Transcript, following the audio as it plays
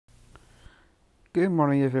Good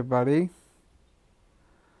morning, everybody.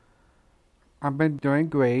 I've been doing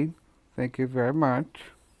great. Thank you very much.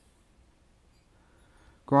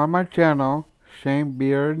 Go on my channel,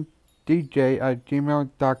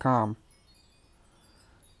 Shanebearddj@gmail.com,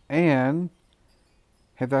 and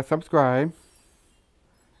hit that subscribe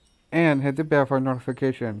and hit the bell for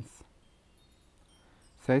notifications.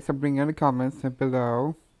 Say something in the comments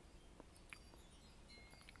below.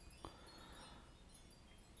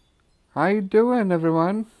 How you doing,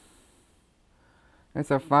 everyone?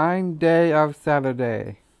 It's a fine day of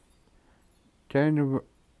Saturday.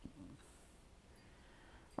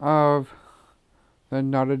 Of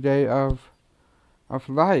another day of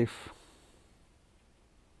life.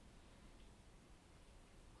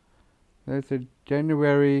 It's a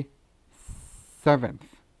January 7th.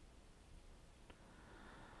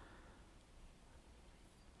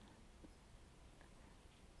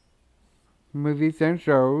 Movies and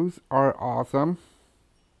shows are awesome.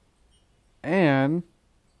 And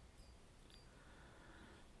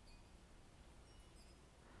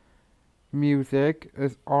music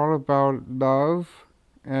is all about love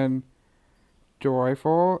and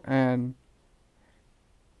joyful and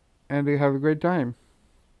we have a great time.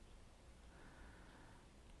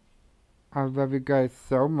 I love you guys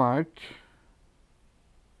so much.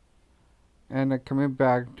 And I'm coming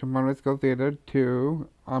back to Monaco Theater 2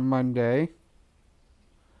 on Monday.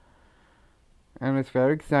 And it's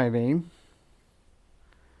very exciting.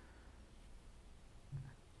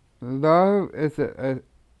 Love is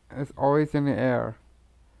always in the air.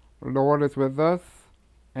 Lord is with us,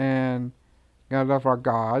 and God of our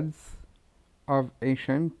gods of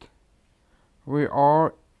ancient. We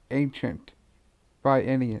are ancient by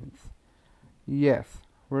Indians. Yes,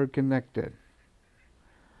 we're connected.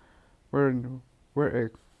 We're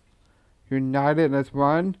united as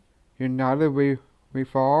one. United we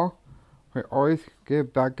fall. We always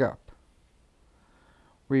get back up.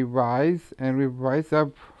 We rise and we rise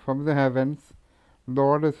up from the heavens.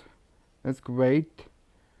 Lord is great.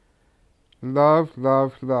 Love,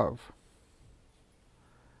 love, love.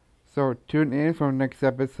 So tune in for next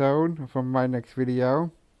episode, from my next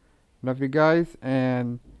video. Love you guys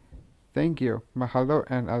and thank you. Mahalo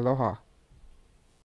and aloha.